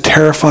 And that's a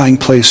terrifying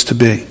place to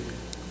be.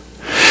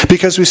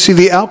 Because we see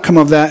the outcome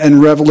of that in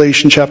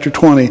Revelation chapter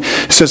 20.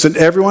 It says that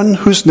everyone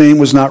whose name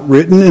was not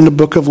written in the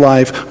book of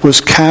life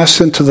was cast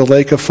into the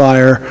lake of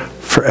fire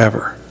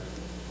forever.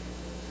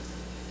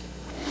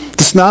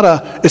 It's not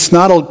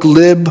a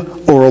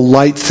glib or a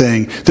light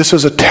thing. This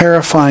is a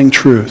terrifying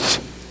truth.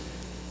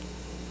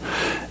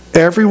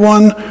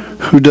 Everyone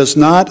who does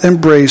not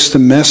embrace the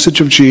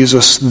message of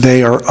Jesus,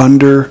 they are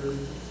under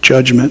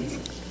judgment.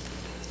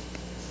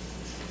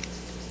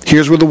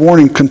 Here's where the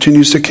warning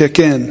continues to kick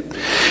in.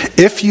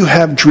 If you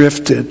have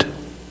drifted,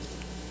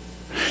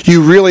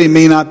 you really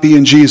may not be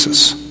in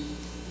Jesus.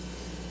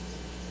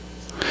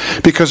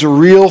 Because a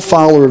real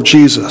follower of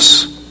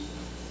Jesus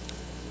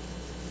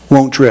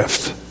won't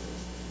drift.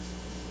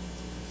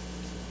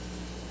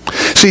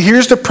 See,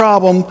 here's the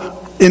problem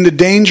in the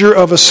danger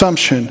of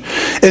assumption.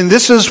 And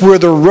this is where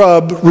the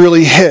rub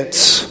really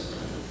hits.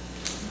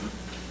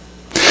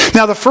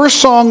 Now, the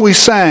first song we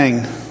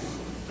sang,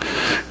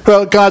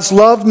 well, God's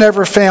love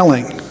never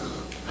failing.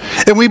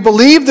 And we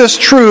believe this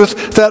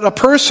truth that a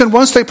person,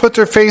 once they put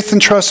their faith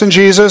and trust in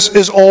Jesus,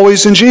 is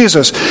always in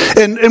Jesus.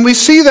 And we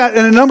see that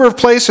in a number of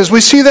places.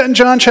 We see that in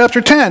John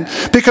chapter 10.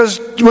 Because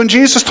when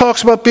Jesus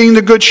talks about being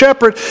the good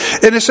shepherd,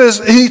 and he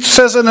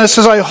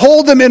says, I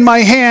hold them in my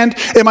hand,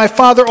 and my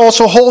Father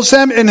also holds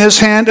them in his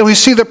hand. And we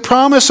see the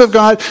promise of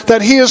God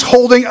that he is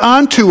holding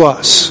on to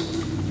us.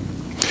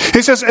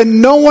 He says,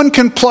 and no one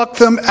can pluck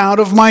them out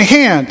of my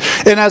hand.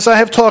 And as I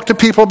have talked to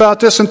people about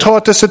this and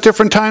taught this at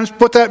different times,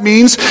 what that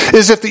means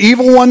is if the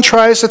evil one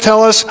tries to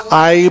tell us,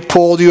 I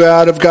pulled you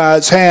out of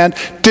God's hand,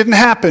 didn't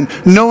happen.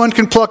 No one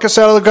can pluck us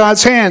out of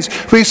God's hands.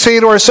 We say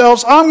to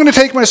ourselves, I'm going to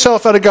take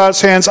myself out of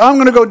God's hands. I'm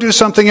going to go do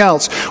something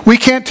else. We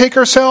can't take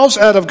ourselves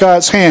out of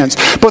God's hands.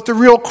 But the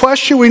real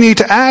question we need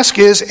to ask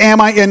is,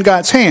 am I in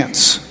God's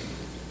hands?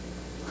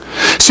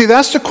 See,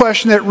 that's the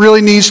question that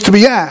really needs to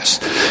be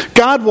asked.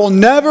 God will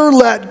never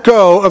let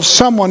go of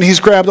someone he's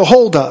grabbed a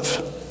hold of.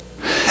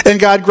 And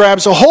God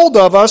grabs a hold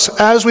of us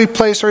as we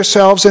place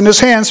ourselves in his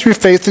hands through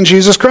faith in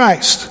Jesus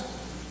Christ.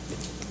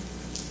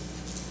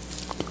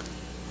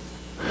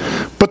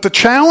 But the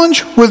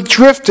challenge with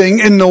drifting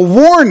and the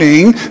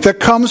warning that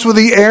comes with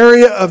the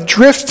area of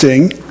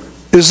drifting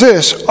is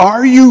this: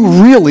 are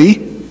you really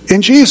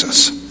in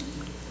Jesus?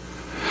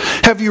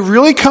 Have you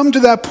really come to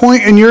that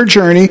point in your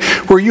journey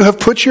where you have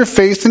put your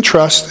faith and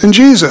trust in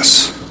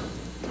Jesus?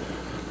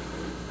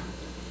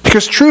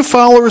 Because true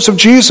followers of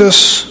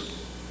Jesus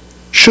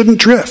shouldn't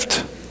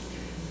drift.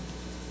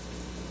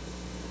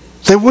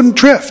 They wouldn't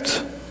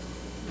drift.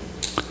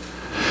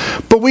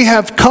 But we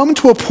have come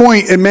to a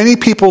point in many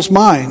people's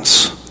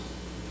minds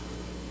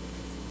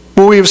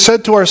where we have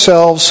said to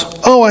ourselves,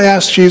 oh, I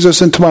asked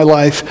Jesus into my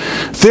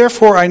life,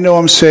 therefore I know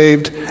I'm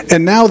saved,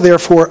 and now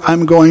therefore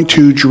I'm going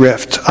to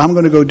drift. I'm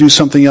going to go do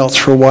something else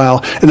for a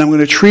while, and I'm going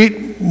to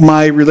treat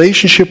my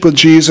relationship with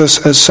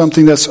Jesus as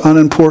something that's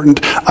unimportant.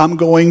 I'm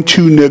going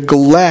to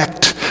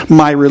neglect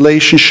my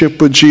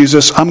relationship with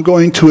Jesus. I'm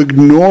going to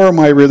ignore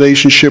my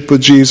relationship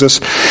with Jesus,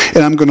 and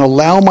I'm going to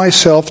allow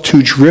myself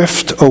to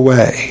drift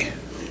away.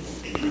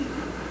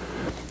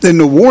 And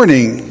the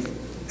warning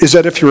is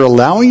that if you're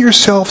allowing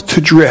yourself to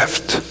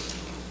drift,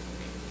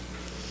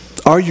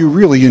 are you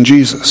really in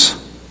Jesus?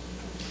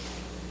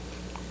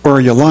 Or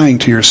are you lying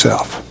to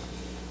yourself?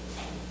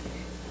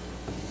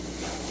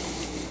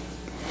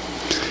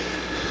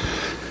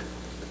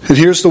 And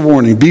here's the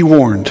warning. Be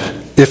warned.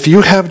 If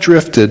you have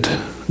drifted,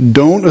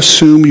 don't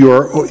assume you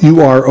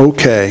are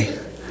okay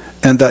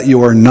and that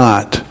you are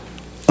not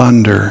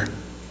under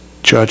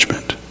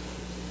judgment.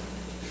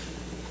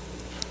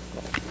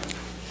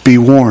 Be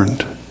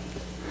warned.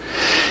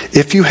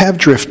 If you have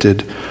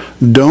drifted,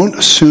 don't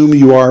assume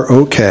you are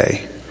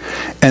okay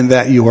and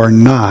that you are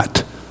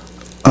not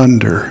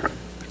under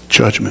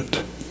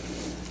judgment.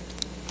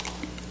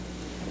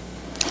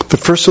 The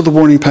first of the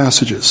warning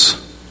passages.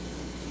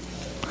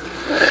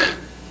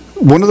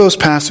 One of those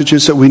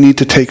passages that we need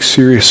to take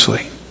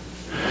seriously.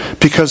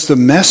 Because the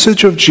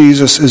message of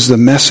Jesus is the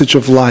message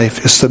of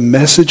life. It's the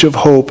message of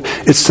hope.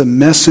 It's the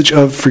message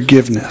of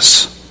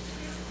forgiveness.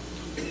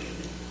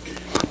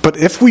 But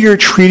if we are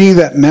treating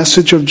that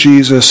message of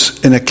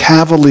Jesus in a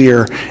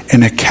cavalier,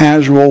 in a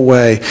casual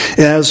way,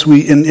 as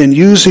we, in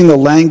using the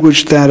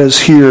language that is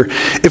here,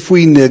 if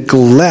we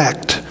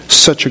neglect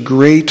such a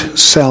great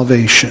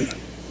salvation,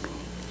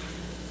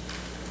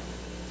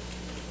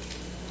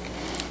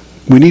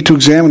 we need to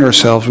examine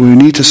ourselves. We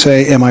need to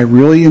say, am I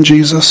really in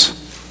Jesus?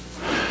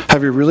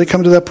 Have you really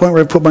come to that point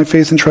where I put my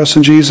faith and trust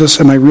in Jesus?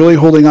 Am I really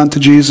holding on to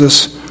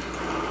Jesus?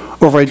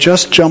 Or have I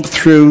just jumped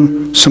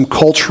through some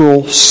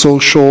cultural,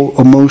 social,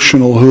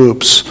 emotional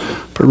hoops,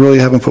 but really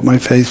haven't put my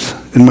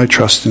faith and my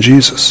trust in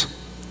Jesus?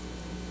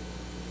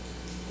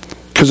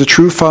 Because a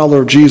true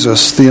follower of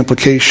Jesus, the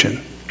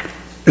implication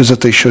is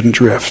that they shouldn't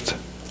drift.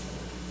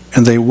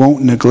 And they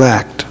won't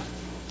neglect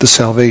the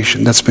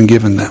salvation that's been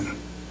given them.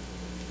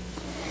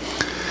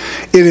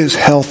 It is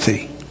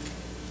healthy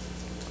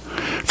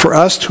for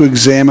us to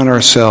examine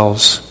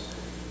ourselves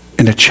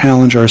and to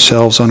challenge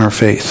ourselves on our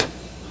faith.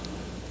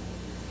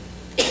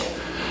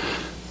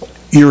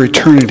 Your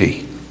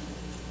eternity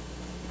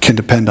can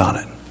depend on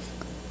it.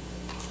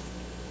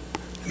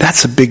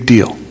 That's a big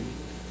deal.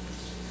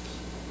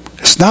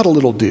 It's not a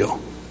little deal.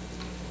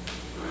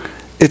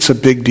 It's a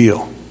big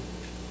deal.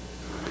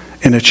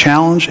 And the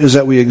challenge is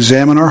that we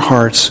examine our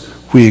hearts,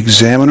 we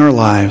examine our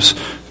lives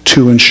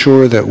to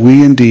ensure that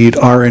we indeed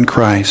are in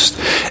Christ.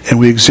 And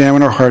we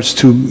examine our hearts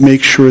to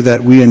make sure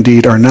that we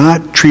indeed are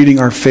not treating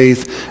our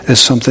faith as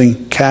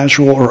something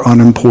casual or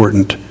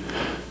unimportant,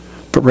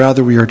 but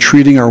rather we are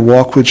treating our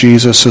walk with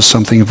Jesus as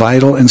something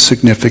vital and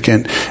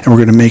significant, and we're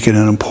going to make it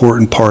an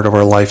important part of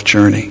our life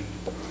journey.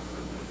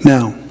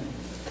 Now,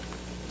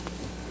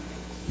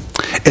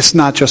 it's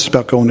not just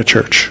about going to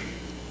church.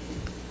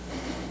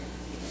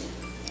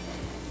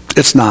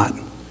 It's not.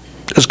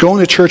 Is going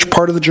to church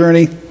part of the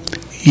journey?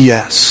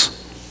 Yes.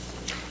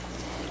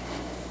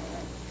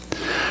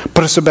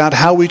 But it's about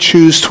how we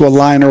choose to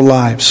align our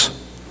lives.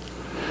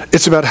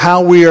 It's about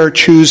how we are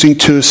choosing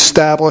to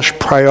establish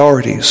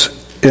priorities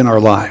in our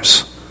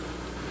lives.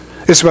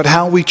 It's about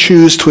how we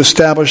choose to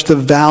establish the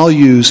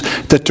values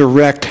that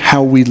direct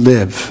how we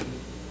live.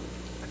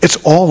 It's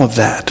all of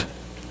that.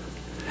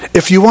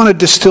 If you want to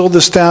distill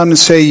this down and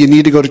say you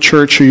need to go to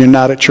church or you're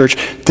not at church,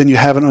 then you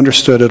haven't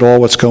understood at all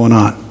what's going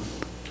on.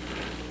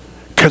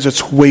 Because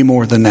it's way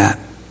more than that.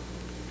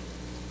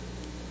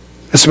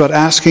 It's about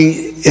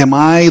asking, am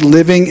I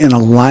living in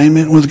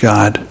alignment with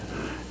God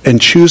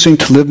and choosing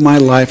to live my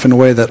life in a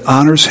way that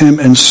honors Him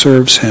and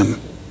serves Him?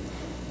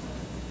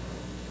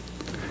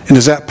 And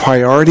is that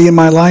priority in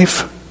my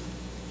life?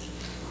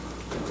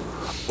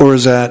 Or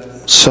is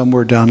that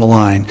somewhere down the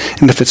line?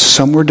 And if it's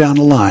somewhere down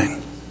the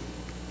line,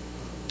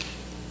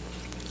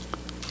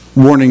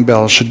 warning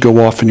bells should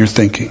go off in your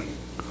thinking.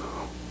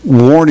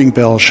 Warning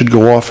bells should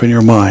go off in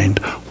your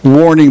mind.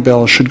 Warning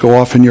bells should go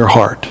off in your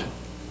heart.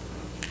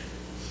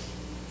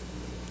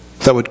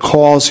 That would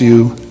cause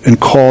you and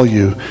call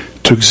you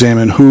to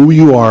examine who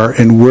you are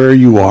and where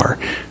you are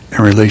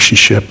in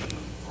relationship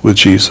with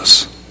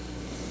Jesus.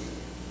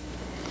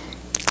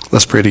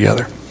 Let's pray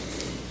together.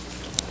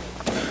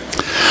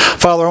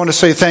 Father, I want to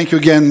say thank you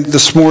again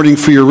this morning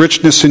for your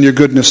richness and your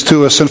goodness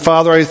to us. And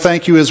Father, I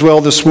thank you as well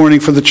this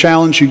morning for the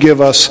challenge you give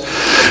us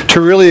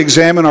to really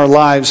examine our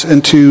lives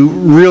and to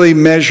really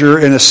measure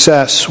and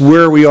assess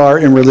where we are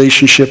in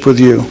relationship with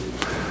you.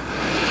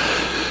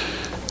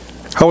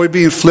 Are we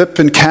being flip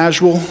and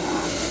casual?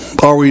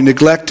 Are we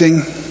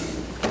neglecting?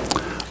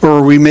 Or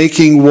are we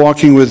making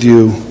walking with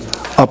you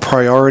a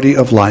priority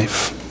of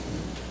life?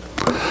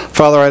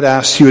 Father, I'd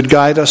ask you would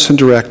guide us and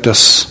direct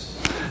us.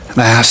 And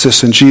I ask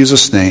this in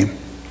Jesus' name.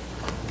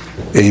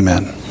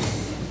 Amen.